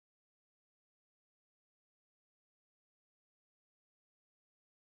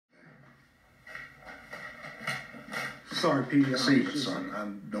Sorry, Petey. Save it, son. I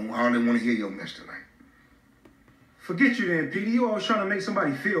don't hardly want to hear your mess tonight. Forget you then, Petey. You always trying to make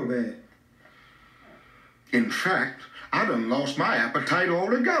somebody feel bad. In fact, I done lost my appetite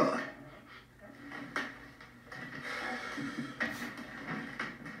altogether.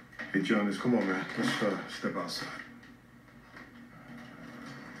 Hey, Jonas, come on, man. Let's step outside.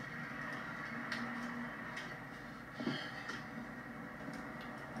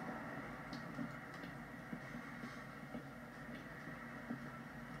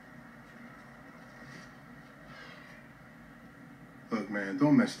 Look, man,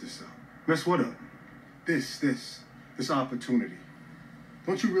 don't mess this up. Mess what up? This opportunity.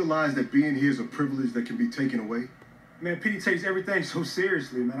 Don't you realize that being here is a privilege that can be taken away? Man, Petey takes everything so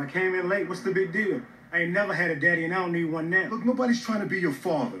seriously, man. I came in late. What's the big deal? I ain't never had a daddy, and I don't need one now. Look, nobody's trying to be your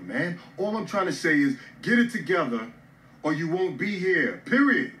father, man. All I'm trying to say is get it together or you won't be here,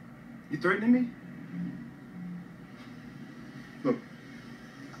 period. You threatening me? Look,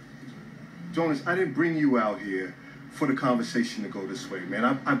 Jonas, I didn't bring you out here for the conversation to go this way, man.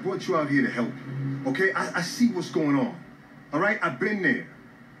 I brought you out here to help you, okay? I see what's going on, all right? I've been there.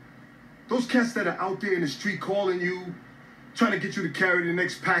 Those cats that are out there in the street calling you, trying to get you to carry the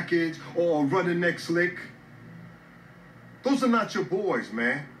next package or run the next lick, those are not your boys,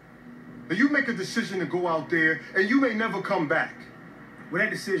 man. Now you make a decision to go out there and you may never come back. Well, that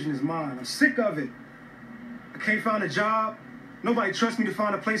decision is mine. I'm sick of it. I can't find a job. Nobody trusts me to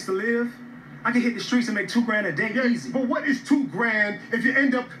find a place to live. I can hit the streets and make $2 grand a day easy. But what is $2 grand if you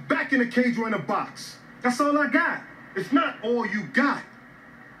end up back in a cage or in a box? That's all I got. It's not all you got.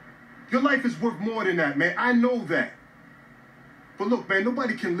 Your life is worth more than that, man. I know that. But look, man,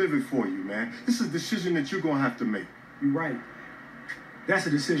 nobody can live it for you, man. This is a decision that you're going to have to make. You're right. That's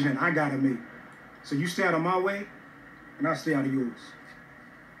a decision that I got to make. So you stay out of my way, and I'll stay out of yours.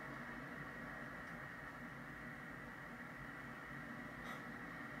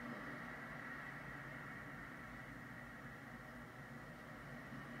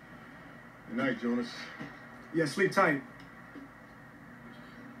 Good night, Jonas. Yeah, sleep tight.